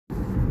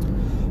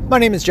My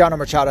name is John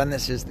Machado, and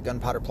this is the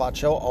Gunpowder Plot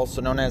Show, also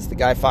known as the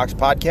Guy Fawkes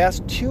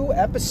Podcast. 2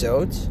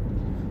 episodes.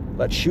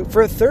 Let's shoot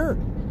for a third.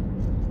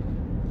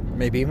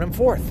 Maybe even a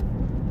fourth.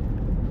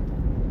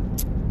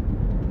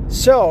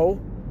 So,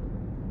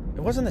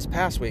 it wasn't this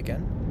past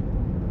weekend.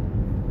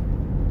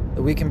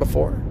 The weekend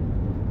before.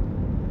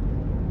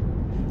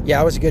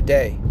 Yeah, it was a good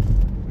day.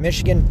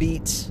 Michigan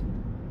beats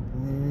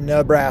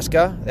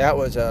Nebraska. That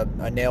was a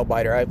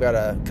nail-biter. I've got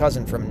a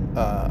cousin from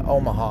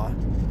Omaha,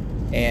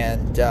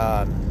 and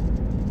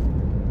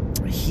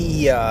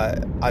he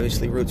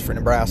obviously roots for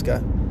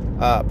Nebraska,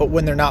 but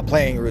when they're not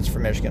playing, he roots for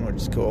Michigan, which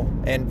is cool.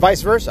 And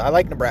vice versa. I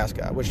like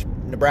Nebraska. I wish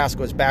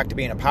Nebraska was back to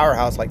being a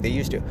powerhouse like they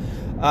used to.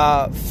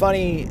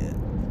 Fun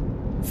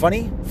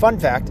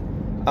fact,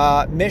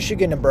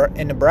 Michigan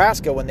and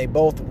Nebraska, when they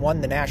both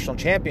won the national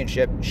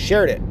championship,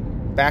 shared it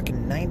back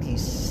in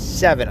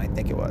 97, I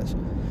think it was.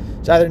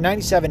 It's either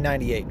 97,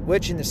 98,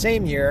 which in the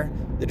same year,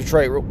 the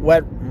Detroit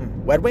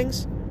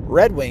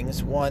Red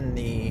Wings won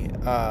the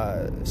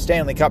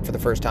Stanley Cup for the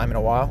first time in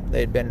a while. They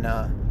had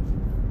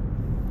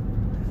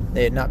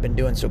not been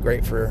doing so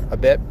great for a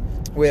bit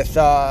with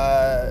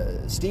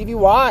Steve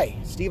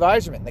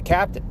Yzerman, the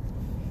captain.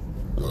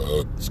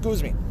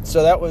 Excuse me.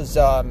 So that was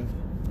some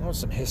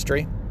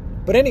history.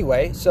 But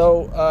anyway,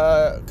 so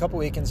a couple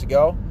weekends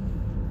ago,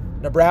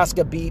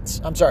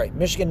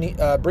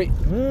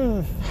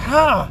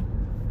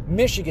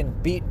 Michigan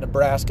beat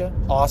Nebraska.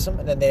 Awesome.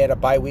 And then they had a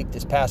bye week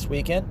this past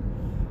weekend.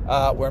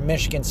 Where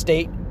Michigan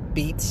State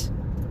beats...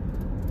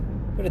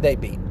 Who did they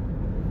beat?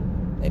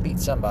 They beat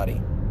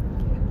somebody.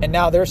 And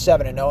now they're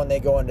 7-0, and they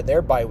go into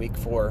their bye week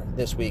for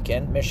this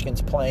weekend.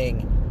 Michigan's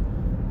playing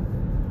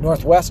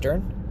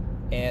Northwestern,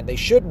 and they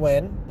should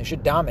win. They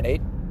should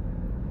dominate,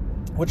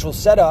 which will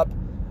set up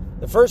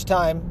the first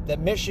time that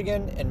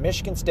Michigan and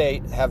Michigan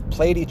State have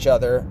played each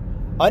other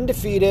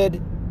undefeated,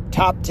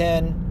 top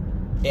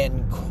 10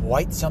 in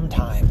quite some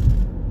time,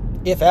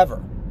 if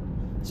ever.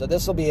 So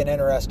this will be an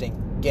interesting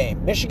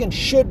game. Michigan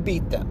should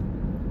beat them.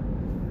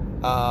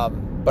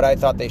 But I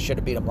thought they should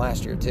have beat them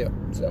last year too.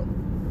 So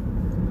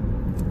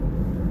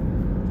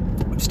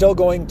I'm still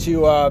going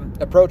to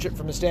approach it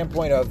from the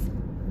standpoint of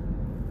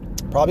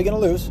probably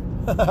going to lose.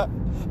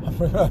 I'm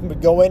going to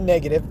go in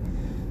negative.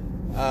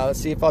 Let's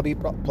see if I'll be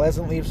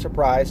pleasantly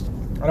surprised.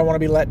 I don't want to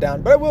be let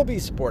down, but I will be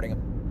supporting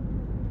them.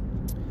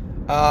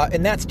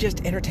 And that's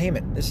just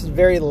entertainment. This is a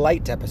very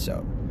light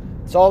episode.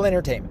 It's all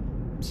entertainment.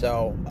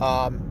 So,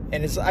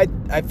 and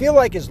I feel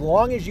like as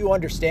long as you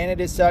understand it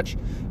as such,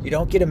 you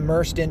don't get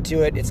immersed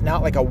into it. It's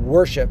not like a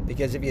worship,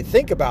 because if you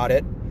think about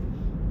it,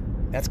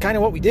 that's kind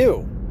of what we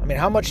do. I mean,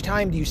 how much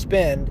time do you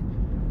spend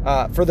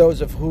for those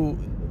of you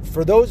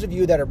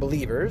that are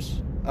believers?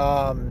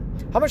 How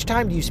much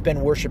time do you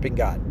spend worshiping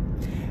God?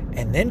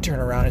 And then turn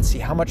around and see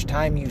how much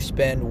time you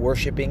spend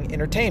worshiping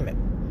entertainment.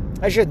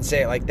 I shouldn't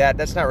say it like that.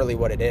 That's not really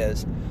what it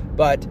is.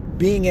 But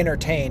being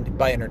entertained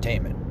by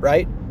entertainment,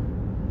 right?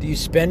 Do you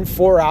spend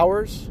 4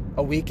 hours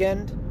a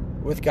weekend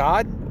with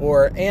God,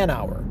 or an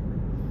hour?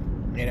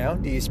 You know,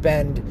 do you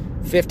spend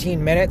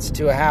 15 minutes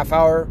to a half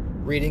hour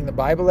reading the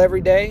Bible every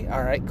day?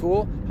 All right,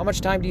 cool. How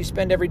much time do you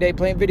spend every day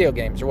playing video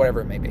games or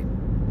whatever it may be?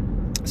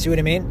 See what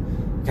I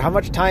mean? How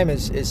much time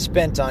is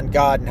spent on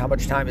God and how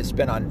much time is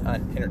spent on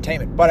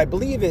entertainment? But I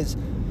believe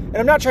and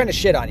I'm not trying to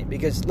shit on you,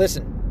 because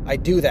listen, I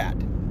do that.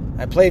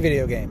 I play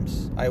video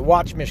games. I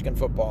watch Michigan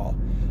football.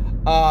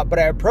 But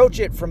I approach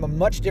it from a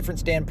much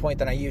different standpoint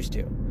than I used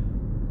to.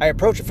 I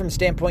approach it from the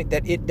standpoint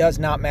that it does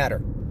not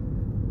matter.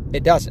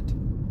 It doesn't.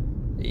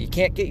 You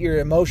can't get your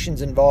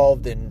emotions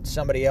involved in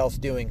somebody else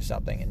doing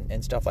something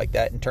and stuff like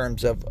that in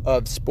terms of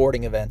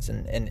sporting events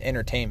and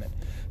entertainment,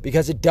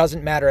 because it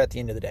doesn't matter at the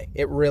end of the day.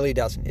 It really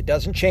doesn't. It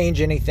doesn't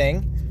change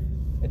anything.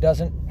 It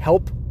doesn't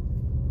help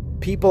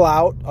people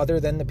out other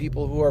than the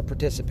people who are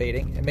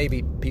participating and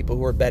maybe people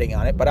who are betting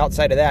on it. But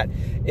outside of that,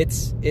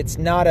 it's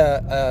not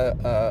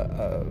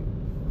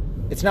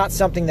it's not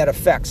something that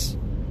affects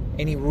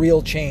any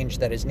real change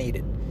that is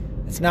needed.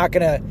 It's not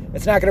gonna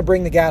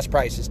bring the gas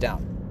prices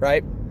down,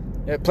 right?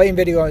 Playing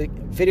video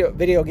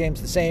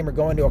games the same, or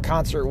going to a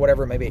concert or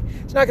whatever it may be.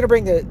 It's not gonna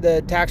bring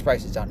the tax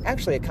prices down.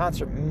 Actually, a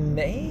concert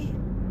may.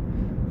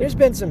 There's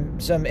been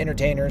some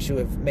entertainers who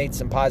have made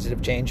some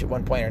positive change at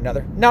one point or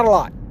another. Not a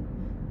lot.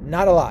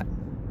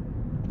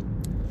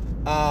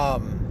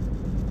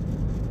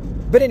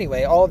 But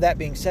anyway, all of that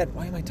being said,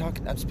 why am I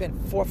talking? I've spent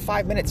 4 or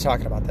 5 minutes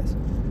talking about this.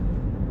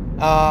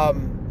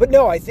 But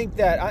no, I think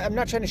that I'm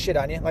not trying to shit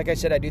on you. Like I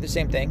said, I do the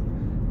same thing.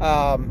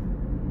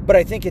 But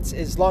I think it's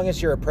as long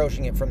as you're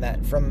approaching it from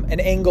an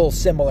angle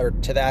similar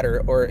to that,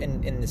 or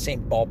in the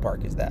same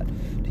ballpark as that,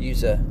 to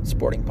use a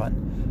sporting pun.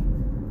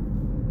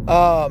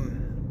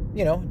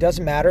 It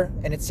doesn't matter,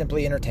 and it's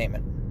simply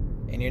entertainment,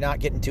 and you're not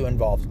getting too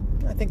involved.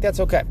 I think that's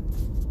okay.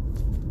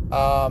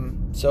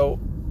 So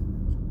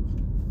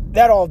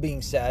that all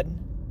being said,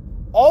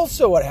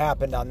 also what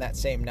happened on that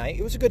same night,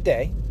 it was a good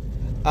day.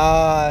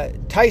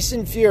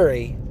 Tyson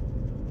Fury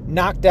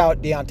knocked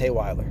out Deontay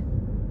Wilder.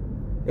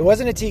 It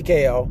wasn't a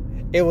TKO.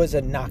 It was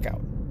a knockout.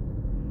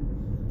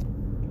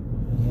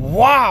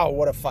 Wow,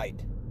 what a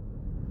fight.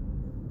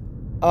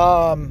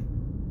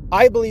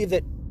 I believe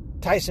that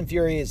Tyson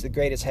Fury is the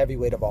greatest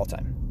heavyweight of all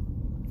time.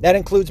 That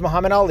includes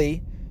Muhammad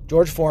Ali,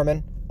 George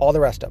Foreman, all the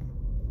rest of them.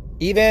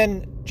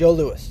 Even Joe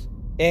Louis.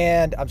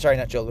 And, I'm sorry,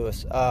 not Joe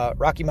Louis,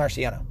 Rocky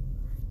Marciano,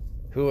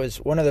 who was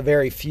one of the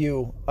very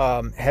few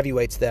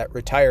heavyweights that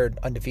retired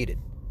undefeated.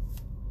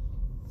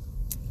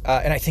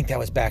 And I think that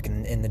was back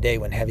in the day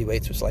when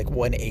heavyweights was like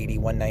 180,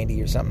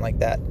 190 or something like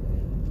that.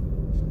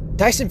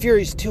 Tyson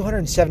Fury's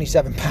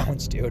 277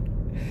 pounds, dude.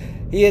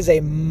 He is a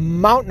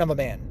mountain of a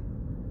man.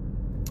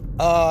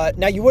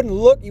 Now, you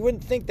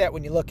wouldn't think that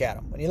when you look at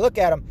him. When you look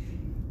at him,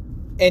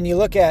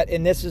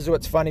 and this is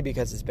what's funny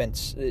because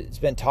it's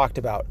been talked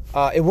about.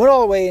 It went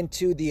all the way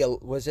into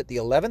was it the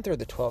 11th or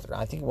the 12th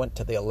round? I think it went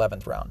to the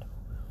 11th round.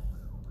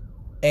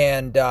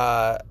 And,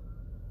 wow,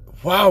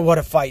 what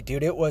a fight,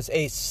 dude. It was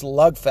a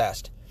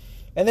slugfest.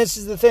 And this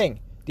is the thing.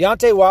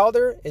 Deontay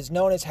Wilder is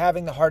known as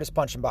having the hardest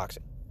punch in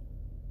boxing.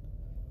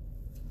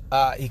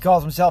 He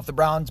calls himself the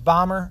Bronze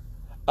Bomber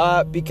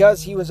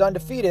because he was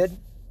undefeated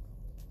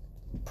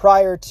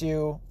prior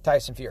to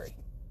Tyson Fury.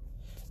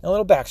 A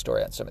little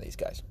backstory on some of these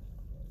guys.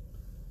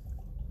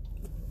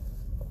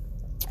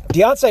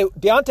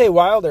 Deontay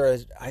Wilder,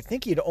 I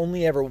think he'd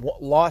only ever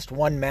lost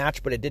one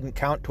match, but it didn't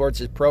count towards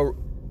his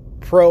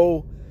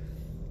pro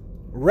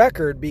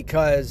record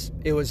because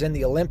it was in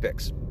the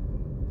Olympics.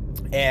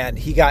 And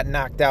he got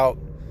knocked out.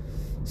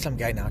 Some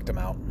guy knocked him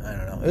out. I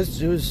don't know.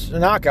 It was a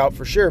knockout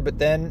for sure. But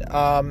then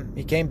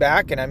he came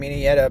back, and I mean,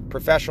 he had a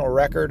professional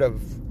record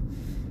of,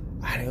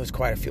 I think it was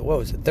quite a few. What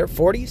was it? Their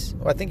 40s?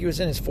 Well, I think he was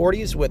in his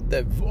 40s with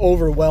the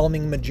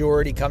overwhelming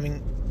majority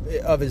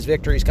of his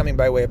victories coming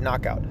by way of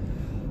knockout.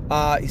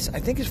 I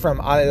think he's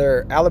from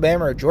either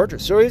Alabama or Georgia.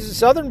 So he's a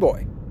Southern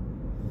boy.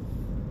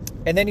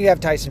 And then you have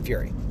Tyson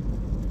Fury,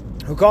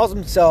 who calls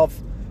himself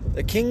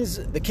the king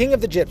of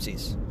the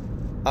gypsies.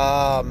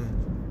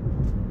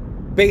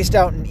 Based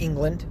out in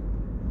England.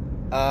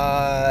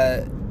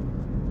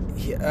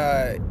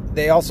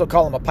 They also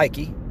call him a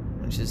pikey,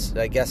 which is,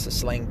 I guess, a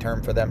slang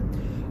term for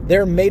them.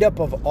 They're made up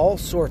of all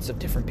sorts of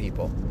different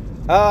people.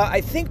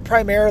 I think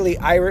primarily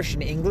Irish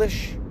and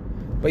English,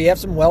 but you have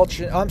some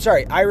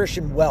Irish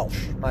and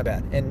Welsh, my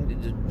bad.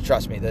 And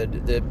trust me,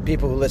 the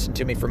people who listen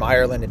to me from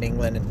Ireland and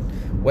England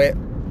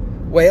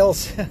and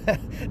Wales.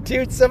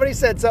 Dude, somebody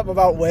said something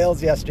about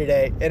Wales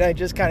yesterday, and I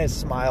just kind of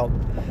smiled.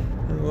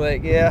 I'm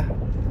like, yeah,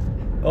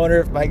 I wonder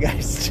if my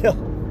guy's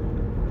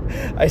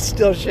I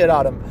still shit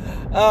on him.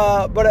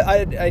 But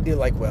I do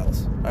like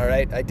Wales, all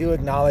right? I do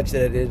acknowledge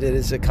that it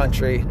is a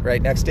country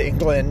right next to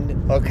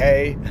England,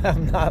 okay?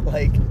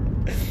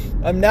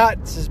 I'm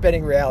not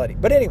suspending reality.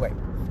 But anyway,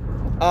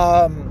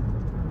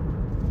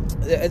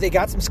 they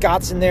got some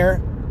Scots in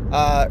there,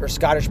 or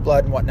Scottish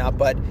blood and whatnot.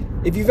 But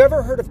if you've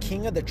ever heard of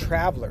King of the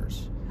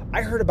Travelers,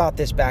 I heard about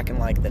this back in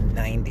like the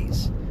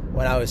 90s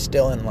when I was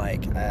still in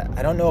like,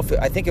 I don't know if,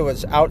 I think it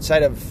was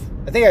outside of,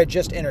 I think I had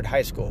just entered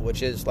high school,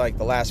 which is like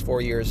the last 4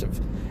 years of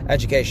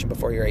education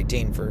before you're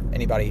 18 for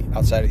anybody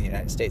outside of the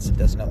United States that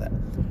doesn't know that.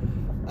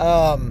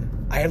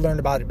 I had learned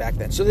about it back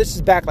then. So this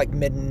is back like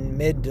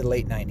mid to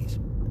late 90s.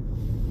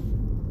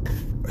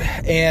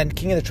 And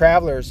King of the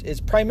Travelers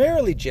is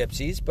primarily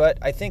gypsies, but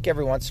I think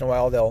every once in a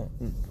while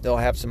they'll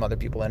have some other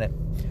people in it.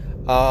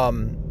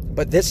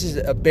 But this is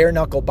a bare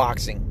knuckle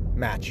boxing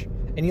match.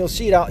 And you'll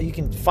see it out, you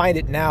can find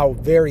it now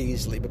very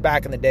easily, but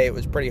back in the day it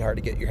was pretty hard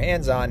to get your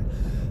hands on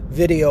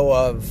video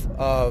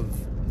of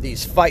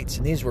these fights,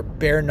 and these were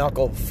bare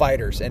knuckle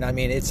fighters, and I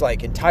mean it's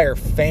like entire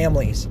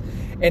families,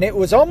 and it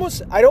was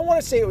almost, I don't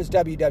want to say it was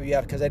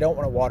WWF because I don't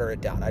want to water it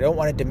down, I don't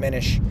want to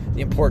diminish the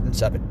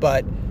importance of it,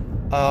 but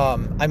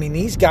I mean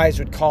these guys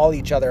would call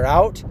each other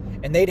out,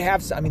 and they'd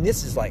have, I mean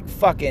this is like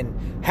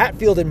fucking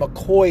Hatfield and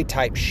McCoy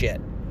type shit.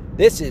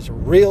 This is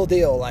real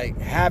deal, like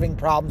having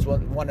problems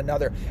with one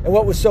another. And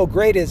what was so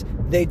great is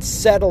they'd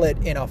settle it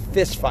in a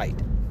fist fight.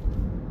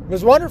 It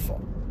was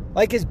wonderful.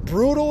 Like as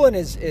brutal and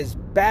as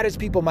bad as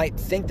people might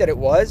think that it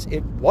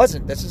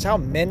wasn't. This is how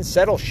men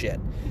settle shit.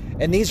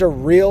 And these are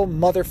real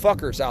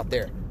motherfuckers out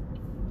there.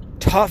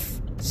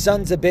 Tough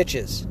sons of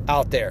bitches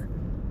out there.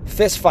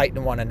 Fist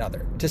fighting one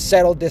another to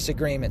settle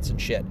disagreements and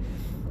shit.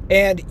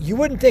 And you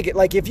wouldn't think it.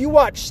 Like if you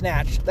watch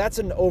Snatch, that's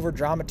an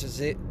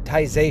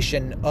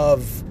over-dramatization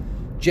of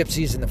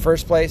gypsies in the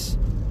first place,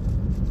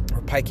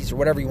 or pikeys, or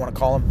whatever you want to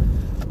call them.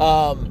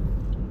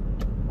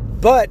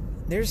 But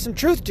there's some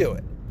truth to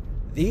it.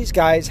 These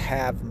guys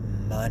have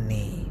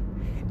money,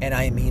 and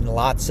I mean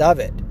lots of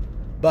it,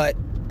 but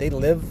they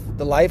live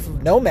the life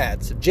of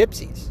nomads, of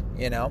gypsies,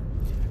 you know?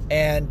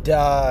 And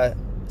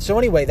so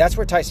anyway, that's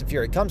where Tyson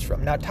Fury comes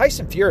from. Now,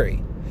 Tyson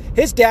Fury,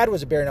 his dad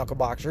was a bare-knuckle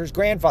boxer, his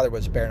grandfather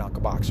was a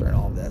bare-knuckle boxer and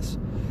all of this.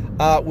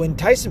 When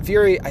Tyson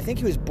Fury, I think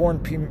he was born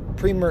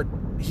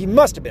he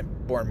must have been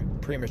born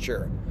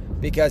premature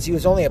because he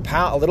was only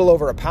a little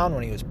over a pound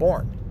when he was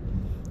born.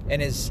 And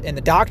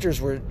the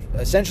doctors were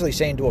essentially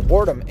saying to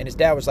abort him, and his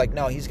dad was like,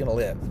 no, he's going to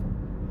live.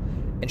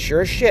 And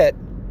sure as shit,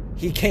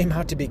 he came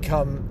out to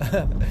become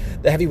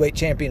the heavyweight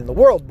champion in the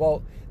world.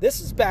 Well,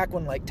 this is back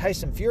when like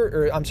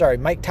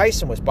Mike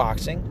Tyson was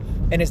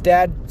boxing, and his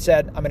dad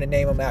said, I'm going to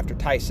name him after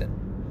Tyson.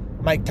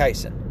 Mike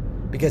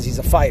Tyson because he's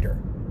a fighter.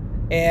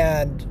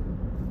 And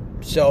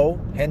so,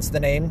 hence the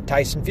name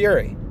Tyson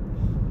Fury.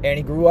 And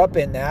he grew up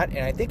in that, and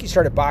I think he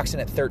started boxing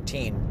at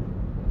 13.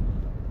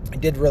 He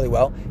did really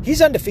well.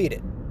 He's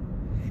undefeated.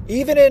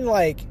 Even in all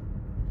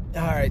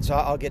right, so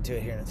I'll get to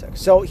it here in a sec.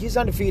 So he's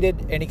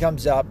undefeated, and he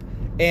comes up,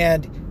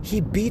 and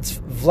he beats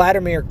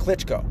Vladimir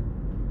Klitschko,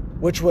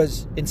 which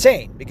was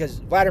insane, because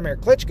Vladimir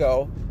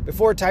Klitschko,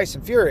 before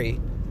Tyson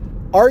Fury,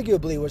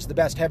 arguably was the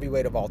best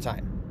heavyweight of all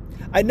time.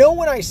 I know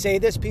when I say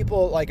this,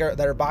 people that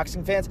are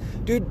boxing fans,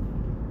 dude,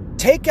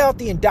 take out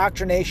the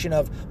indoctrination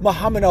of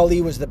Muhammad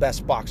Ali was the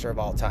best boxer of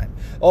all time.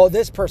 Oh,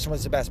 this person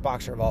was the best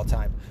boxer of all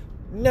time.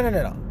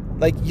 No.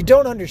 You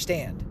don't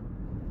understand.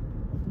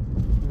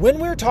 When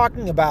we're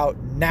talking about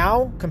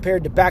now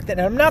compared to back then,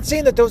 and I'm not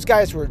saying that those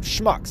guys were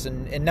schmucks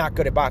and not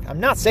good at boxing. I'm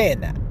not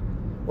saying that.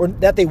 Or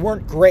that they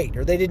weren't great,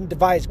 or they didn't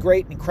devise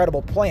great and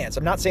incredible plans.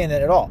 I'm not saying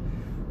that at all.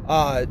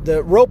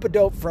 The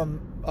rope-a-dope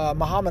from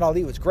Muhammad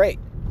Ali was great.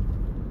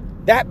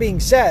 That being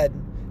said,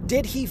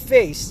 did he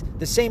face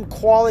the same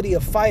quality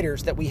of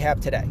fighters that we have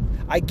today?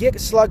 I get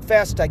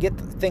slugfest, I get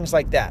things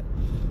like that.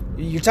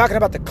 You're talking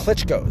about the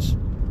Klitschkos.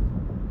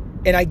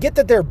 And I get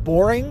that they're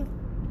boring,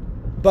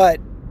 but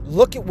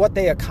look at what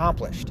they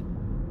accomplished.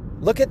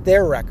 Look at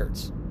their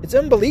records. It's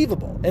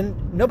unbelievable.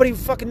 And nobody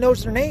fucking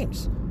knows their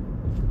names.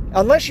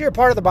 Unless you're a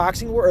part of the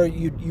boxing world, or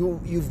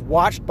you've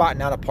watched,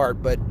 not a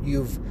part, but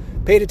you've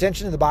paid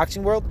attention to the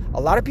boxing world,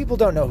 a lot of people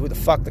don't know who the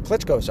fuck the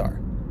Klitschkos are.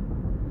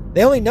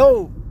 They only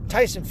know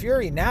Tyson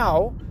Fury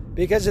now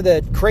because of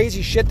the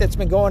crazy shit that's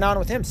been going on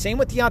with him. Same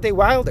with Deontay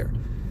Wilder.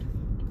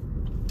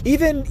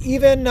 Even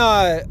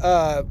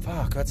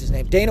what's his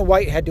name? Dana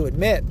White had to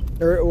admit,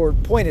 or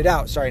pointed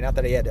out, sorry, not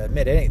that he had to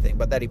admit anything,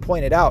 but that he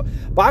pointed out,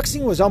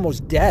 boxing was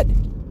almost dead.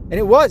 And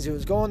it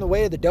was going the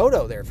way of the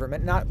dodo there for a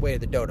minute. Not way of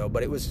the dodo,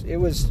 but it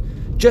was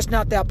just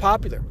not that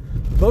popular.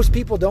 Most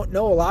people don't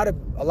know a lot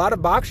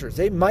of boxers.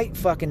 They might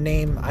fucking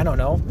name, I don't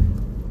know,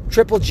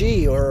 Triple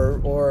G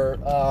or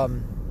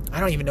I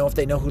don't even know if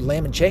they know who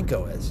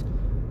Lomachenko is.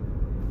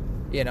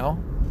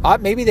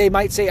 Maybe they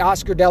might say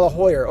Oscar De La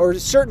Hoya, or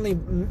certainly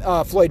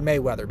Floyd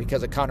Mayweather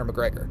because of Conor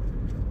McGregor,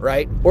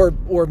 right? Or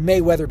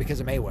Mayweather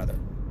because of Mayweather.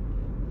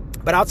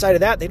 But outside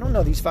of that, they don't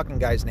know these fucking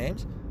guys'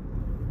 names.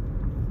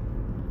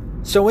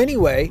 So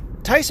anyway,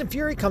 Tyson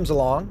Fury comes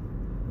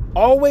along,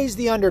 always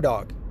the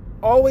underdog.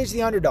 Always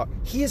the underdog.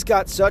 He has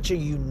got such a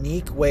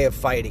unique way of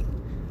fighting.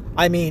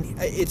 I mean,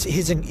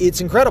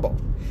 it's incredible.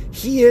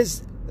 He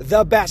is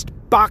the best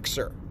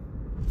boxer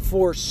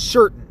for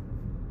certain.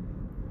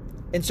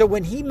 And so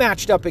when he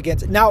matched up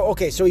against... Now,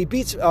 okay, so he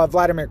beats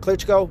Vladimir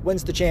Klitschko,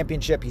 wins the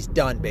championship, he's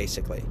done,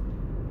 basically.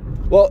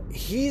 Well,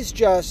 he's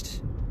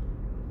just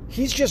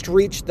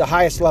reached the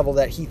highest level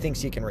that he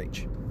thinks he can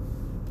reach.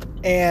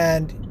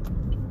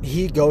 And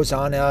he goes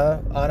on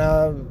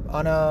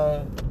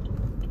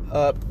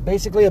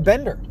basically a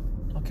bender.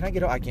 Oh, can I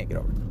get over? I can't get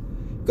over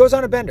it. Goes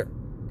on a bender.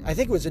 I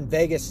think it was in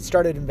Vegas. It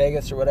started in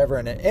Vegas or whatever,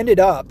 and it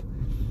ended up,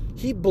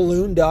 he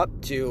ballooned up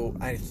to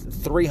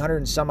 300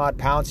 and some odd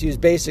pounds. He was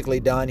basically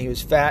done. He was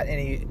fat,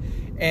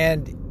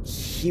 and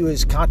he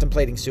was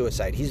contemplating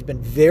suicide. He's been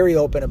very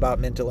open about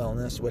mental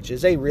illness, which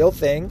is a real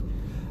thing.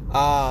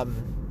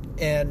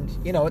 And,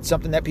 it's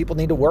something that people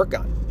need to work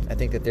on. I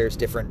think that there's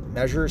different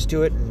measures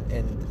to it,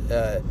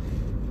 and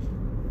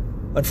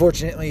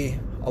unfortunately,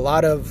 a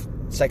lot of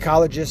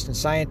psychologists and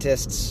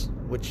scientists,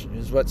 which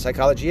is what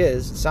psychology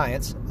is,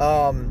 science,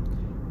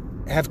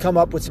 have come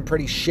up with some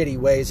pretty shitty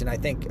ways, and I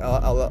think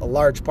a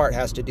large part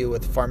has to do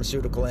with the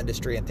pharmaceutical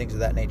industry and things of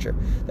that nature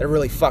that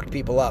really fucked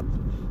people up.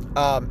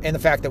 And the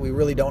fact that we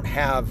really don't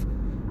have...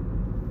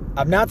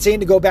 I'm not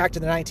saying to go back to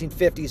the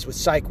 1950s with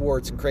psych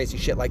wards and crazy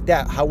shit like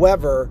that.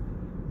 However,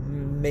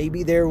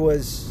 maybe there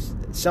was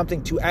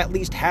something to at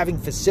least having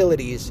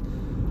facilities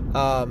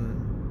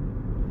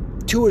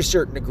to a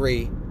certain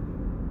degree,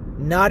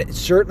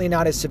 certainly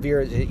not as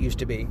severe as it used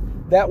to be,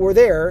 that were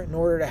there in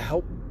order to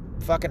help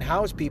fucking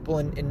house people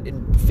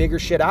and figure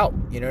shit out.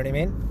 You know what I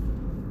mean?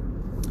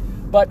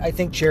 But I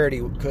think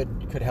charity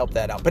could help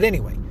that out. But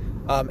anyway,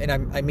 and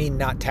I mean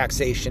not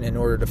taxation in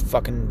order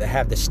to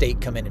have the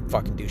state come in and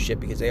fucking do shit,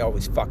 because they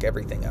always fuck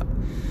everything up.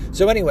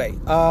 So anyway,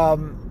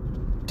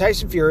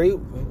 Tyson Fury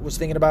was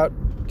thinking about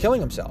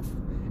killing himself,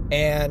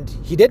 and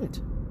he didn't.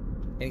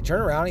 And he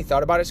turned around, he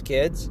thought about his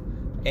kids,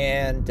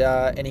 and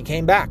he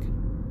came back.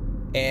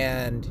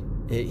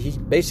 And he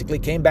basically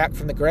came back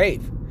from the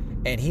grave,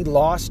 and he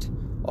lost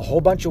a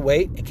whole bunch of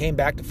weight and came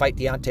back to fight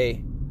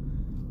Deontay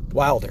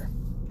Wilder,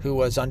 who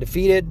was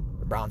undefeated,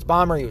 the Browns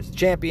bomber. He was the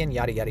champion,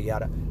 yada, yada,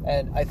 yada.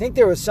 And I think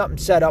there was something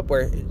set up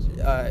where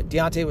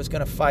Deontay was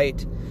going to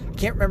fight, I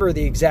can't remember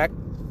the exact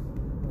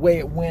way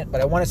it went,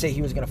 but I want to say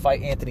he was going to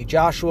fight Anthony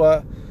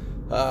Joshua,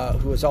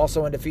 who was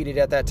also undefeated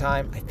at that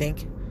time, I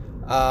think.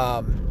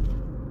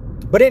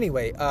 But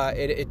anyway,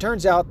 it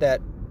turns out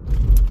that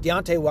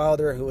Deontay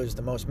Wilder, who was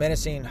the most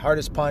menacing,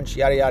 hardest punch,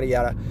 yada, yada,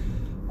 yada,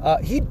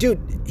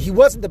 he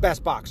wasn't the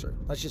best boxer.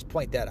 Let's just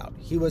point that out.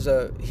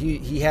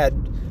 He had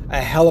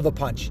a hell of a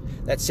punch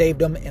that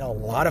saved him in a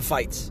lot of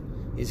fights.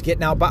 He's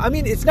getting out. I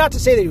mean, it's not to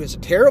say that he was a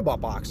terrible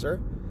boxer.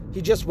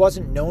 He just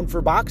wasn't known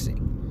for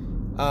boxing.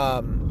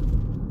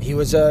 He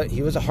was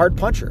a hard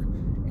puncher,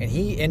 and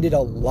he ended a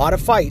lot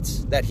of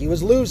fights that he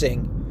was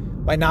losing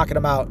by knocking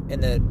him out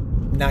in the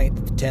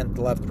 9th, 10th,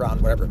 11th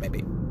round, whatever it may be.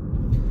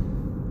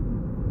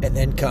 And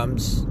then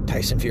comes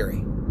Tyson Fury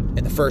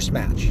in the first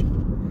match.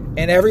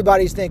 And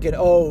everybody's thinking,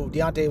 oh,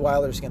 Deontay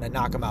Wilder's going to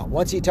knock him out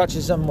once he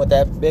touches him with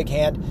that big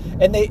hand.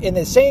 And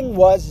the saying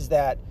is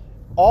that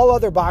all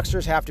other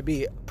boxers have to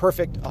be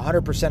perfect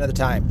 100% of the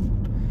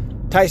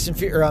time.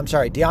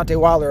 Deontay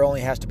Wilder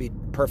only has to be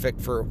perfect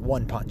for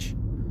one punch.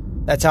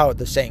 That's how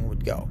the saying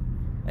would go.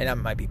 And I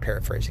might be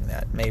paraphrasing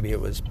that. Maybe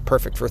it was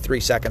perfect for 3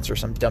 seconds or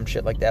some dumb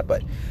shit like that.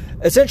 But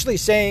essentially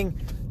saying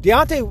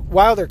Deontay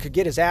Wilder could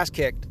get his ass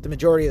kicked the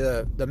majority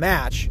of the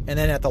match, and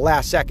then at the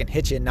last second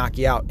hit you and knock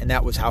you out, and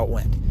that was how it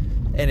went.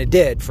 And it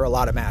did for a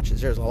lot of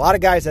matches. There's a lot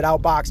of guys that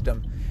outboxed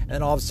him, and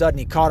then all of a sudden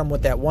he caught him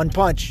with that one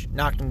punch,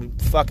 knocked him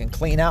fucking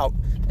clean out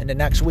in the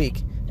next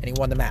week, and he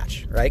won the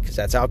match, right? Because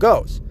that's how it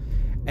goes.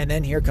 And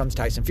then here comes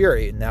Tyson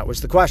Fury, and that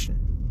was the question.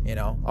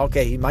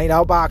 Okay, he might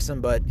outbox him,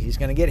 but he's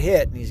going to get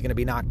hit, and he's going to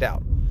be knocked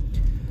out.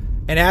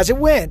 And as it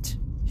went,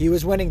 he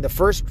was winning the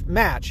first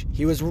match.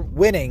 He was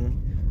winning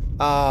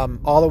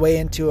all the way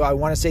into, I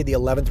want to say, the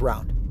 11th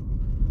round.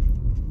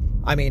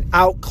 I mean,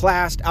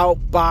 outclassed,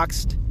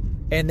 outboxed,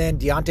 and then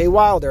Deontay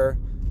Wilder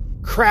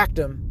cracked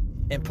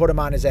him and put him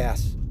on his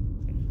ass.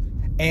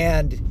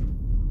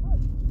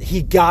 And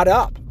he got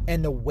up.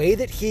 And the way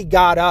that he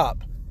got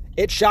up,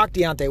 it shocked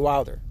Deontay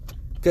Wilder.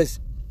 Because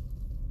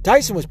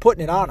Tyson was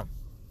putting it on him.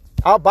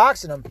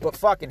 Outboxing him, but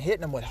fucking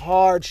hitting him with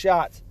hard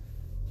shots.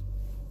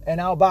 And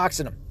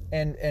outboxing him.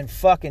 And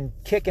fucking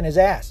kicking his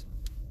ass.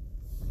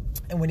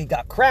 And when he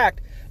got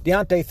cracked,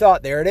 Deontay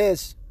thought, there it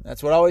is.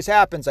 That's what always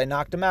happens. I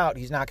knocked him out.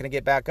 He's not going to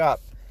get back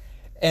up.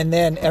 And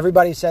then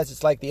everybody says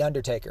it's like The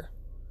Undertaker.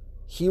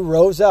 He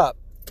rose up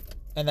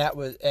and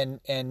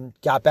and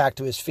got back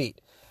to his feet.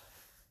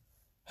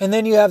 And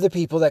then you have the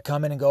people that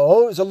come in and go,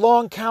 oh, it was a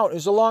long count. It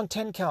was a long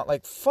 10 count.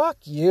 Like, fuck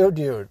you,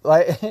 dude.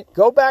 Like,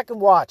 go back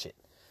and watch it.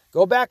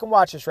 Go back and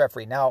watch this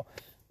referee. Now,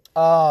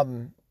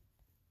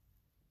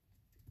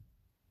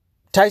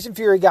 Tyson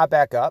Fury got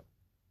back up.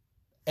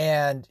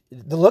 And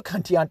the look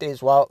on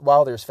Deontay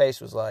Wilder's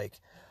face was like,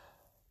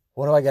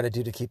 what do I got to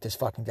do to keep this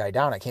fucking guy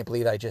down? I can't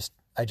believe I just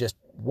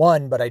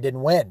won, but I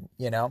didn't win,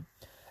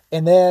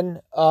 And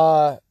then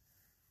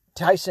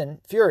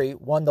Tyson Fury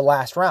won the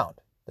last round,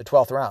 the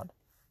 12th round,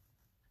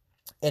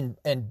 and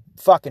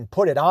fucking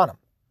put it on him.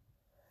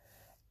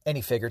 And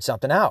he figured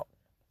something out.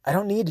 I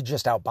don't need to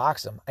just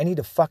outbox him. I need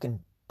to fucking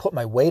put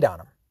my weight on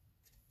him.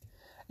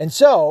 And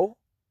so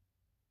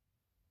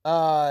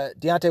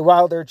Deontay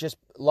Wilder just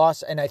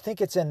lost, and I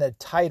think it's in the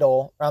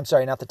title. I'm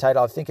sorry, not the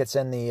title. I think it's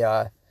in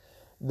the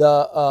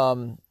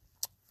what's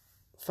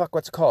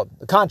it called?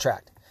 The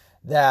contract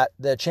that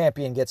the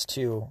champion gets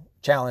to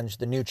challenge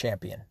the new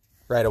champion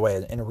right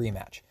away in a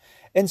rematch.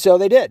 And so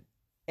they did.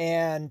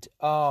 And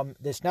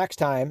this next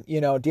time,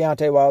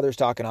 Deontay Wilder's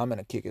talking, I'm going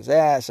to kick his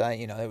ass.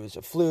 It was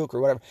a fluke or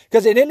whatever.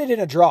 Because it ended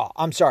in a draw.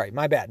 I'm sorry,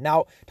 my bad.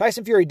 Now,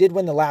 Tyson Fury did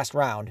win the last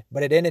round,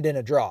 but it ended in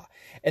a draw.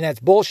 And that's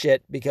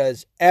bullshit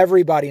because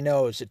everybody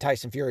knows that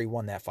Tyson Fury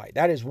won that fight.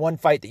 That is one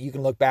fight that you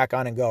can look back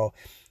on and go,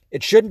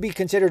 it shouldn't be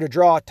considered a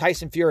draw.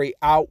 Tyson Fury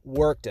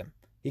outworked him.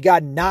 He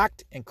got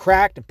knocked and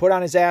cracked and put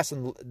on his ass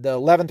in the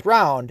 11th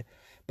round,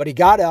 but he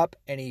got up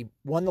and he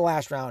won the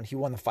last round. He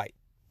won the fight.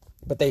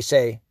 But they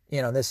say,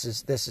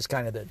 this is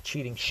kind of the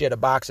cheating shit of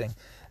boxing.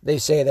 They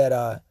say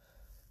that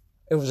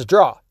it was a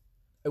draw.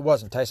 It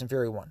wasn't. Tyson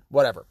Fury won.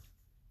 Whatever.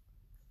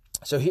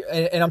 So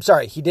and I'm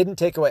sorry, he didn't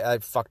take away. I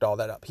fucked all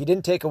that up. He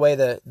didn't take away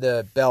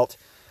the belt.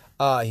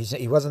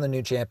 He wasn't the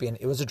new champion.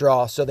 It was a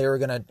draw, so they were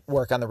going to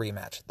work on the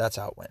rematch. That's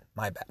how it went.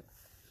 My bad.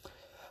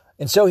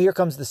 And so here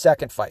comes the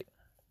second fight.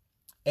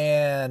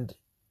 And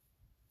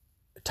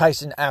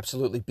Tyson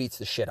absolutely beats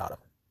the shit out of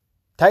him.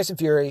 Tyson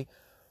Fury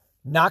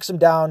knocks him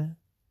down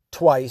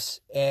twice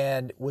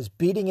and was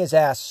beating his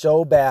ass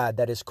so bad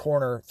that his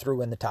corner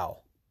threw in the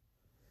towel.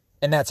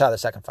 And that's how the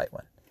second fight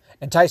went.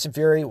 And Tyson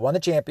Fury won the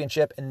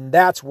championship, and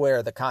that's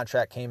where the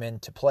contract came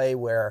into play,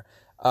 where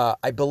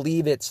I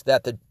believe it's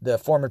that the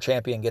former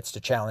champion gets to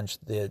challenge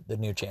the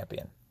new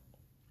champion.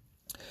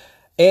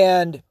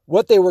 And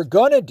what they were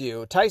going to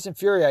do, Tyson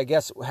Fury, I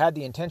guess, had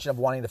the intention of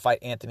wanting to fight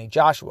Anthony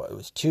Joshua. It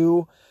was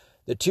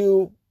the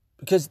two,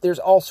 because there's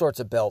all sorts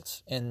of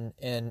belts, and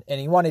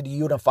he wanted to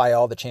unify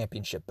all the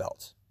championship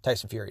belts.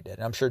 Tyson Fury did,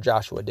 and I'm sure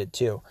Joshua did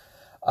too.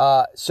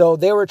 So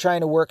they were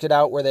trying to work it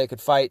out where they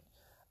could fight.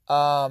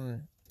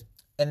 And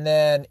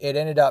then it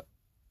ended up,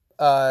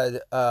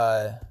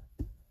 Deontay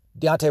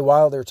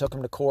Wilder took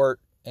him to court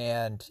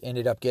and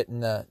ended up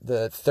getting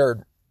the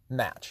third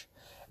match.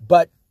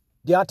 But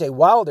Deontay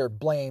Wilder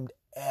blamed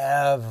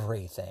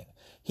everything.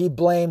 He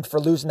blamed for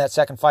losing that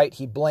second fight.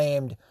 He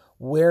blamed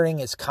wearing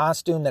his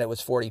costume, that it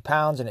was 40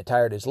 pounds and it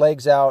tired his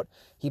legs out.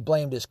 He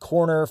blamed his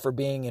corner for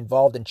being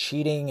involved in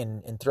cheating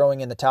and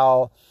throwing in the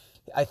towel.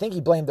 I think he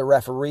blamed the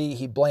referee.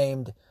 He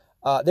blamed,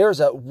 there was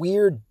a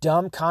weird,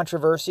 dumb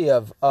controversy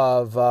of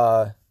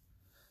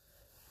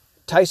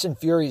Tyson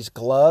Fury's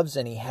gloves,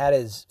 and he had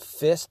his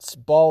fists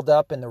balled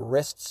up in the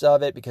wrists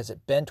of it because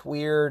it bent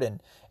weird,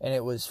 and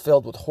it was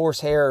filled with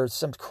horsehair or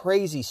some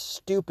crazy,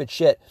 stupid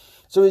shit.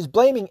 So he's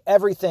blaming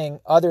everything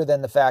other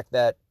than the fact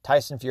that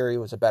Tyson Fury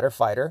was a better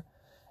fighter,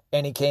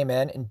 and he came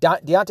in, and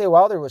Deontay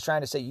Wilder was trying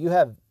to say, you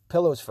have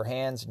pillows for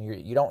hands, and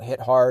you don't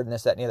hit hard, and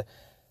this, that, and the other.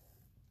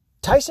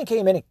 Tyson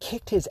came in and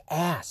kicked his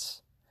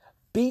ass,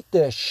 beat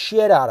the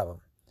shit out of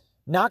him,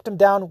 knocked him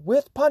down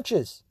with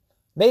punches,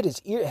 made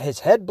his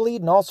head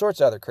bleed and all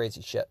sorts of other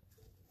crazy shit.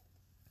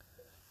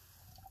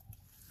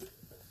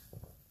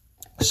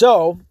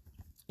 So,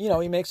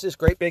 he makes this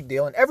great big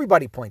deal, and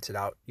everybody points it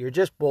out. You're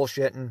just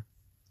bullshitting.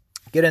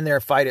 Get in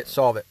there, fight it,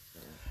 solve it.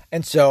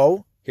 And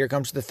so, here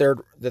comes the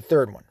third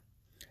one.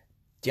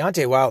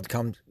 Deontay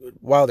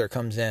Wilder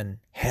comes in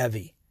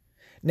heavy.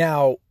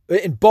 Now,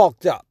 and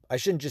bulked up. I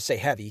shouldn't just say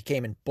heavy. He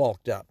came in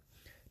bulked up.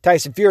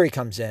 Tyson Fury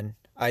comes in,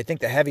 I think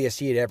the heaviest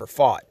he had ever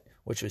fought,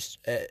 which was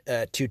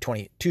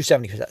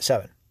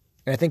 277.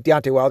 And I think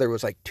Deontay Wilder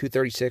was like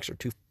 236 or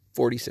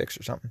 246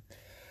 or something.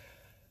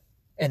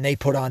 And they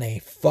put on a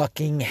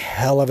fucking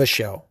hell of a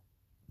show.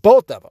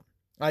 Both of them.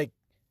 Like,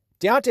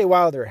 Deontay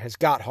Wilder has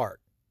got heart.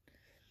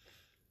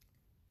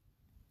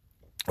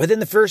 Within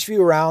the first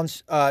few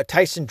rounds,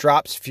 Tyson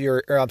drops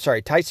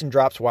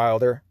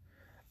Wilder.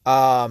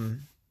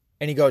 And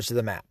he goes to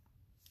the mat.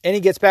 And he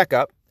gets back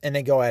up, and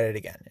they go at it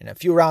again. And a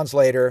few rounds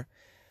later,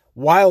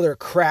 Wilder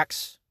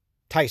cracks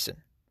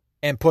Tyson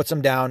and puts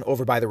him down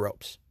over by the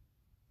ropes.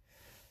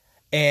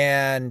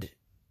 And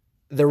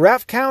the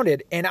ref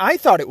counted, and I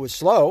thought it was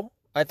slow.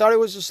 I thought it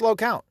was a slow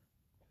count.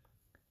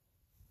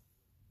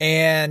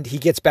 And he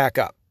gets back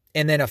up.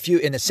 And then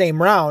in the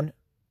same round,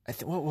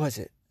 what was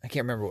it? I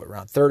can't remember what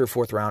round, third or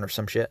fourth round or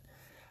some shit.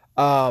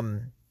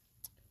 Wilder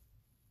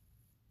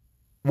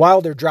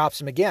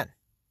drops him again.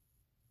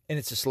 And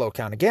it's a slow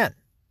count again.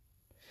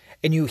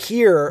 And you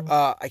hear,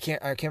 I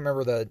can't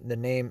remember the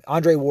name,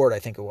 Andre Ward, I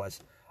think it was,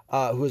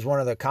 who was one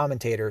of the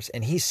commentators,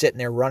 and he's sitting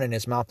there running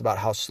his mouth about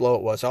how slow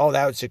it was. Oh,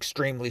 that was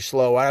extremely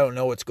slow. I don't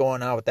know what's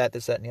going on with that,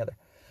 this, that, and the other.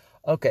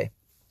 Okay.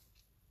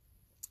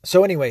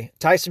 So anyway,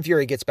 Tyson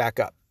Fury gets back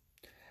up.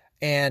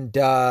 And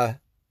then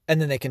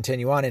they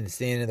continue on, and it's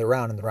the end of the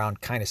round, and the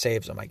round kind of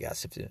saves them, I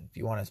guess, if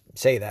you want to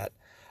say that.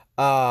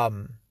 I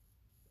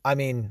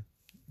mean,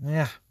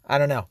 yeah, I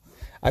don't know.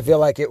 I feel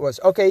like it was,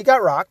 okay, he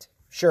got rocked.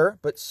 Sure,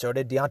 but so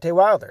did Deontay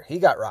Wilder. He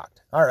got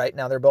rocked. All right,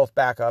 now they're both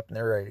back up and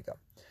they're ready to go.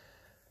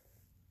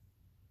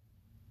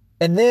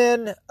 And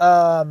then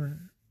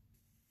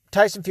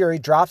Tyson Fury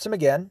drops him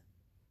again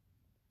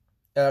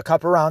a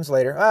couple rounds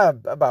later,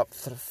 about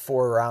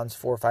 4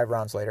 or 5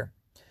 rounds later.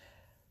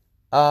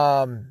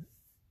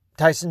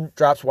 Tyson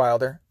drops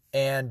Wilder,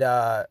 and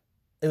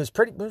it was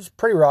pretty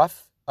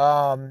rough.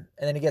 And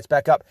then he gets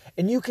back up.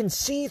 And you can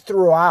see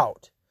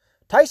throughout,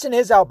 Tyson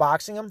is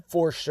outboxing him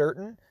for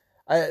certain.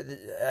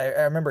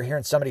 I remember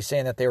hearing somebody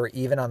saying that they were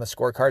even on the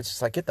scorecards.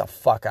 It's like, get the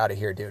fuck out of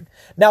here, dude.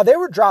 Now, they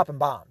were dropping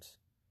bombs.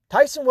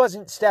 Tyson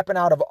wasn't stepping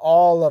out of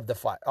all of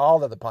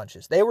the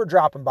punches. They were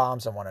dropping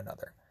bombs on one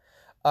another.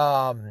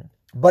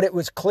 But it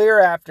was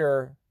clear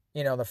after,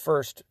 the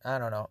first, I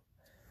don't know.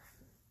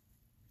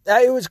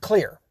 It was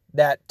clear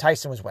that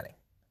Tyson was winning.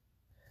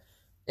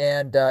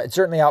 And it's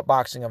certainly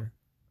outboxing him.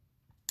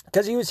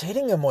 Because he was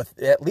hitting him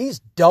with at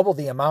least double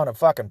the amount of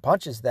fucking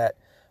punches that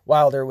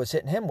Wilder was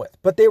hitting him with.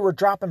 But they were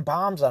dropping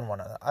bombs on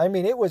one another. I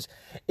mean, it was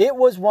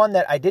one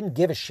that I didn't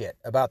give a shit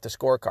about the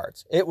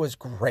scorecards. It was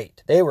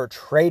great. They were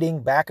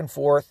trading back and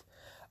forth.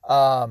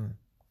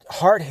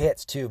 Hard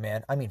hits too,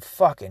 man. I mean,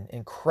 fucking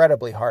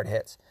incredibly hard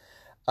hits.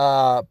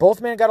 Both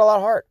men got a lot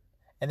of heart.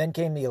 And then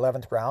came the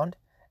 11th round.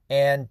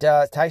 And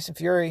Tyson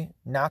Fury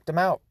knocked him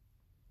out.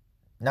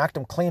 Knocked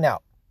him clean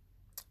out.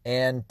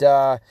 And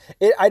I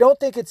don't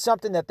think it's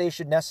something that they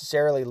should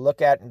necessarily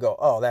look at and go,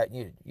 oh, that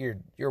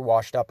you're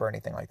washed up or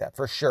anything like that.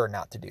 For sure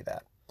not to do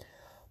that.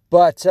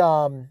 But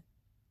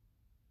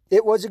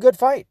it was a good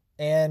fight.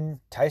 And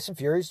Tyson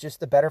Fury's just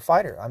the better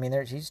fighter. I mean,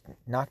 he's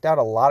knocked out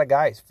a lot of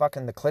guys.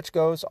 Fucking the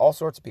Klitschko's, all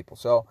sorts of people.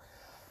 So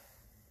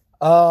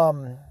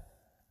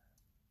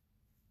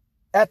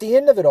at the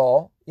end of it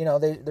all,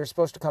 they're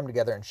supposed to come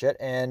together and shit.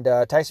 And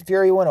Tyson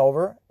Fury went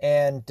over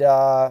and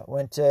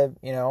went to,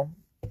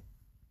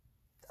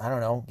 I don't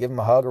know, give him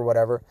a hug or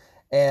whatever.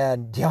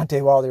 And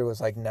Deontay Wilder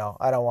was like, no,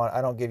 I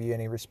don't give you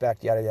any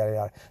respect, yada, yada,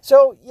 yada.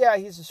 So, yeah,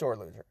 he's a sore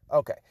loser.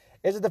 Okay.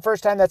 Is it the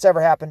first time that's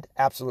ever happened?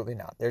 Absolutely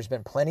not. There's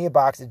been plenty of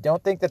boxers.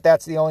 Don't think that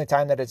that's the only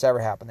time that it's ever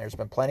happened. There's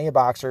been plenty of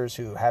boxers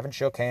who haven't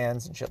shook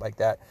hands and shit like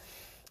that.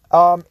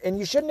 And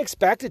you shouldn't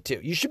expect it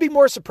to. You should be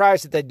more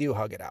surprised that they do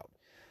hug it out.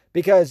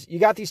 Because you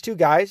got these two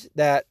guys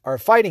that are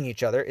fighting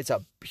each other. It's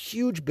a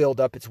huge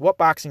buildup. It's what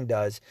boxing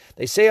does.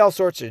 They say all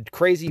sorts of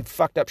crazy,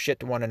 fucked up shit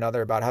to one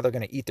another about how they're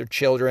going to eat their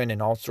children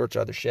and all sorts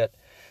of other shit.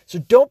 So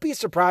don't be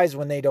surprised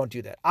when they don't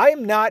do that. I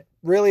am not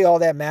really all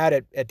that mad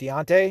at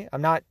Deontay.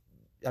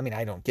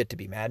 I don't get to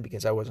be mad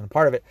because I wasn't a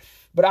part of it.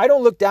 But I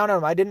don't look down on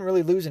him. I didn't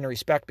really lose any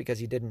respect because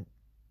he didn't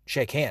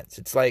shake hands.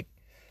 It's like,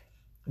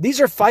 these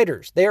are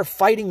fighters. They are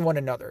fighting one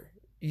another.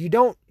 You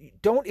don't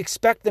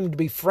expect them to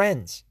be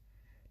friends.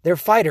 They're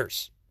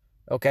fighters,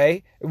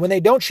 okay? When they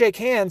don't shake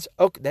hands,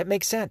 okay, that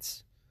makes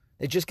sense.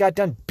 They just got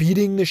done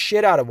beating the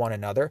shit out of one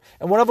another,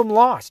 and one of them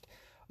lost.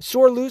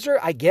 Sore loser,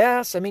 I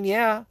guess. I mean,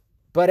 yeah.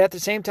 But at the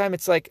same time,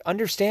 it's like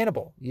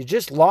understandable. You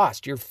just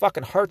lost. Your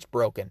fucking heart's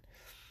broken.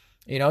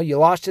 You know, you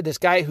lost to this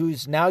guy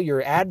who's now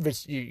your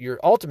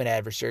ultimate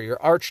adversary,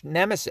 your arch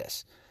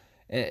nemesis.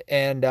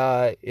 And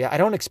yeah, I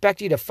don't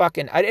expect you to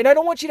fucking, and I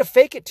don't want you to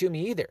fake it to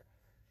me either.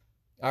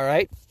 All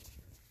right.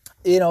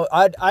 You know,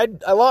 I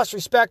lost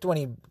respect when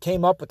he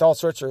came up with all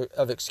sorts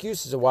of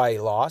excuses of why he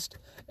lost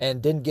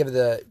and didn't give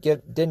the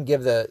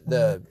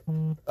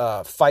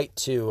fight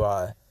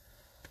to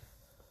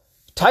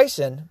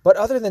Tyson. But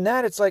other than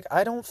that, it's like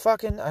I don't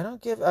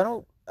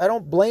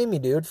blame you,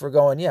 dude, for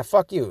going, yeah,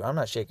 fuck you. I'm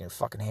not shaking your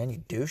fucking hand,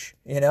 you douche.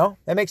 You know,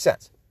 that makes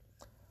sense.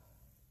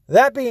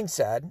 That being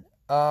said,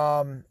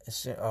 oh man,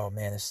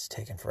 this is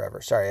taking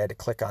forever. Sorry, I had to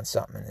click on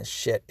something and this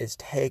shit is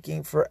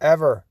taking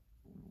forever.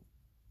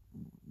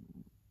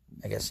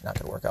 I guess it's not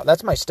going to work out.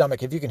 That's my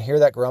stomach. If you can hear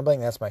that grumbling,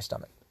 that's my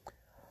stomach.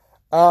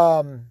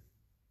 But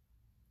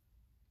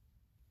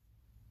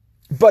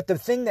the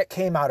thing that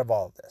came out of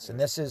all of this, and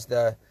this is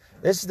the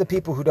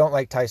people who don't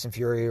like Tyson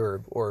Fury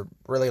or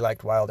really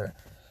liked Wilder,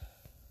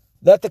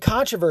 that the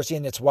controversy,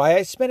 and it's why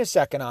I spent a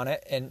second on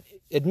it and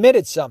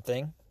admitted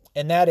something,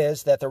 and that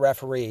is that the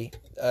referee,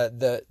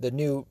 the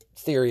new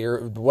theory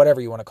or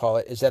whatever you want to call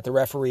it, is that the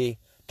referee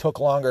took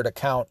longer to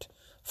count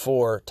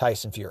for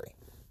Tyson Fury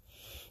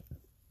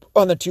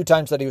on the 2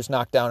 times that he was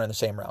knocked down in the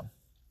same round.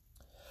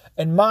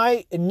 And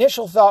my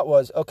initial thought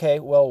was,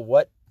 okay, well,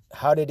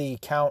 how did he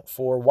count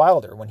for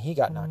Wilder when he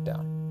got knocked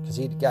down? Because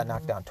he got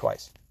knocked down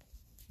twice.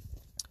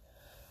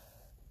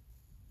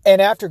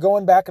 And after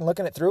going back and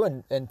looking it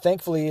through, and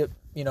thankfully,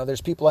 you know, there's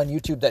people on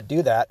YouTube that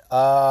do that,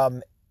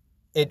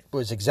 it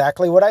was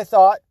exactly what I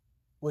thought,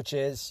 which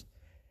is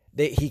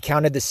that he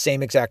counted the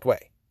same exact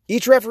way.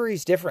 Each referee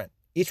is different.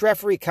 Each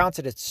referee counts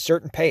at a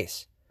certain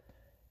pace.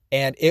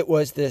 And it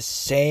was the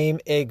same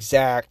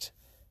exact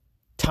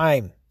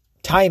timing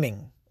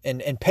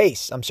and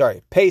pace.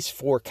 Pace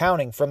for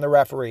counting from the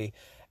referee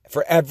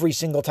for every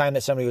single time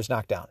that somebody was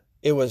knocked down.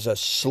 It was a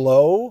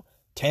slow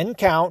 10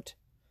 count.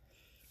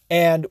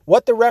 And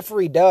what the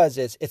referee does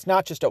is it's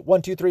not just a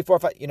 1, 2, 3, 4,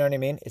 5. You know what I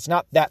mean? It's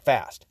not that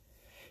fast.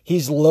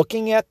 He's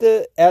looking at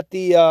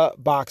the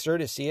boxer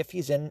to see if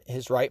he's in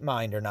his right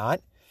mind or not.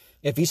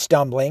 If he's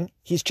stumbling,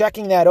 he's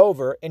checking that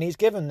over and he's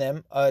giving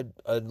them a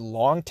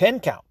long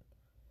 10 count.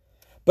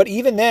 But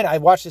even then, I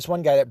watched this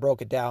one guy that broke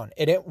it down,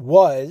 and it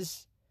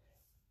was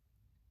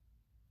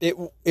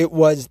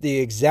the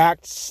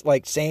exact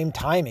same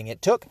timing.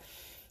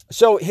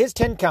 So his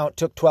 10 count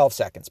took 12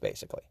 seconds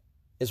basically,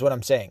 is what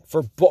I'm saying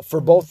for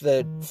both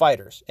the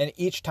fighters, and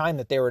each time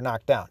that they were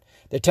knocked down,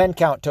 the 10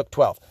 count took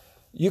 12.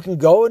 You can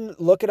go and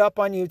look it up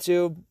on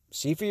YouTube,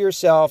 see for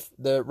yourself.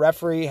 The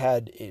referee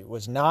it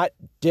was not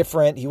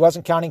different. He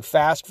wasn't counting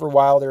fast for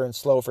Wilder and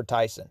slow for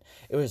Tyson.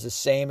 It was the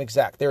same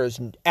exact. There is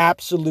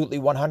absolutely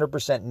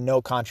 100%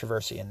 no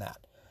controversy in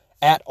that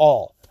at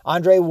all.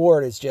 Andre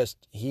Ward is just,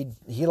 he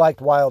liked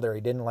Wilder.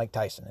 He didn't like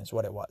Tyson is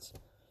what it was.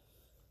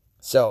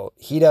 So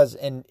he does,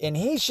 and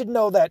he should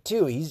know that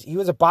too. He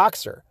was a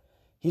boxer.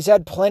 He's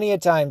had plenty of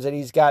times that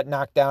he's got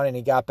knocked down and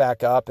he got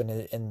back up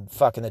and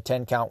fucking the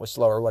 10 count was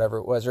slow or whatever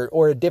it was,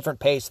 or a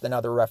different pace than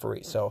other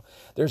referees. So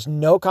there's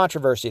no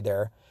controversy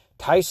there.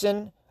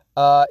 Tyson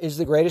is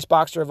the greatest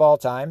boxer of all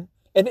time.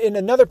 And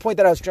another point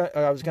that I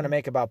was going to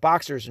make about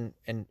boxers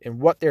and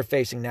what they're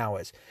facing now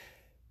is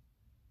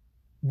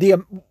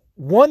the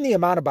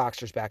amount of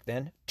boxers back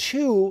then.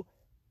 2,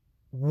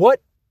 what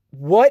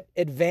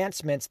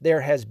advancements there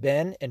has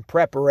been in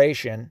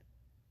preparation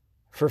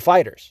for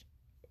fighters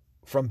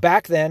from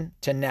back then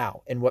to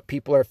now and what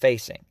people are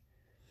facing.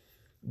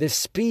 The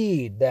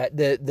speed, that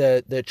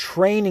the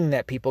training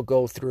that people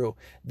go through,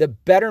 the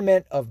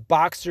betterment of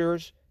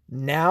boxers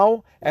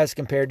now as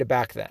compared to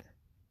back then.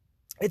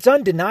 It's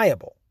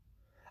undeniable.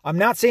 I'm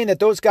not saying that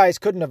those guys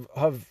couldn't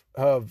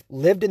have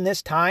lived in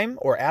this time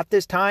or at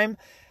this time,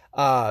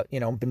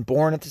 been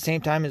born at the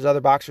same time as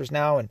other boxers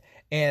now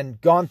and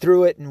gone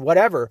through it and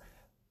whatever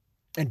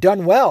and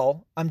done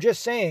well. I'm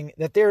just saying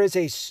that there is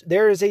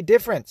a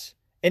difference.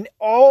 And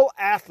all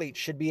athletes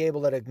should be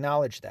able to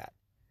acknowledge that.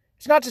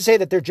 It's not to say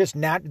that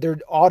they're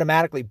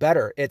automatically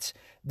better. It's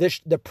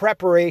the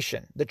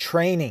preparation, the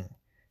training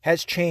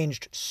has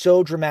changed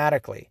so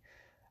dramatically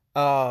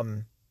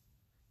from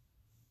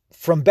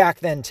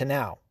back then to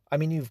now. I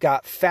mean, you've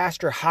got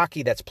faster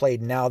hockey that's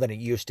played now than it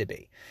used to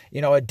be.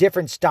 You know, a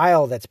different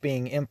style that's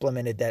being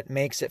implemented that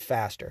makes it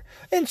faster.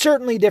 And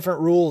certainly different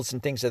rules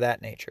and things of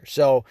that nature.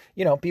 So,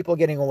 you know, people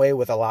getting away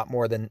with a lot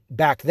more than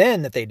back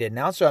then that they did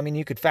now. So, I mean,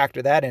 you could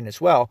factor that in as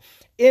well.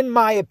 In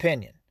my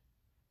opinion,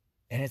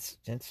 and it's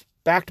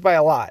backed by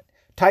a lot,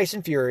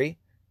 Tyson Fury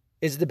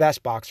is the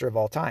best boxer of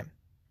all time.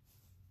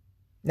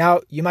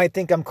 Now, you might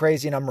think I'm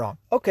crazy and I'm wrong.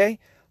 Okay,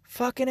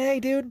 fucking A,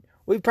 dude.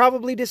 We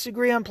probably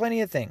disagree on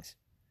plenty of things.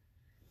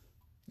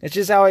 It's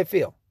just how I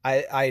feel.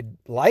 I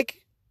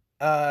like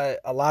a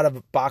lot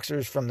of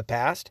boxers from the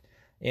past,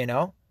 you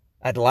know.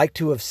 I'd like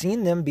to have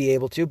seen them be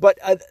able to. But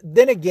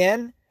then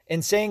again,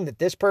 in saying that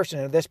this person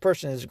or this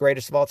person is the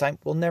greatest of all time,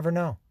 we'll never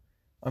know.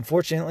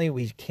 Unfortunately,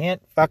 we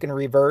can't fucking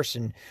reverse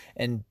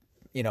and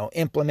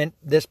implement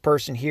this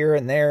person here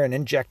and there and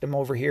inject them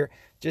over here.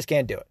 Just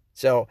can't do it.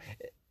 So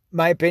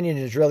my opinion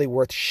is really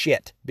worth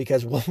shit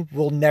because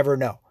we'll never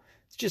know.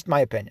 It's just my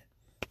opinion.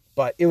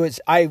 But it was,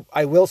 I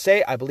will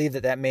say, I believe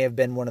that may have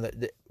been one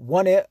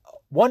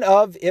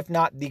of, if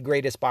not the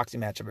greatest boxing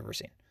match I've ever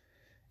seen.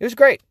 It was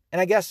great. And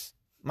I guess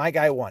my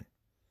guy won,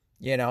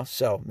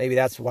 so maybe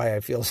that's why I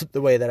feel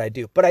the way that I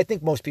do. But I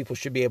think most people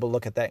should be able to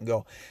look at that and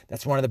go,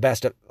 that's one of the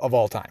best of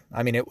all time.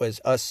 I mean, it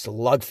was a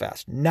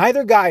slugfest.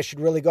 Neither guy should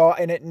really go,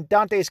 and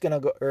Deontay's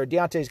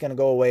going to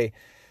go away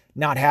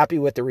not happy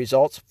with the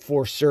results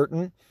for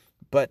certain,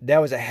 but that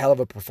was a hell of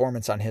a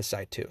performance on his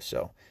side too.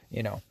 So,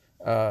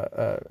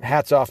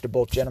 hats off to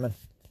both gentlemen.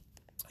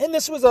 And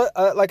this was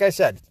like I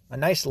said, a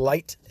nice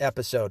light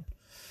episode.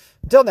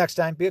 Until next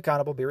time, be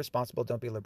accountable, be responsible, don't be liberal.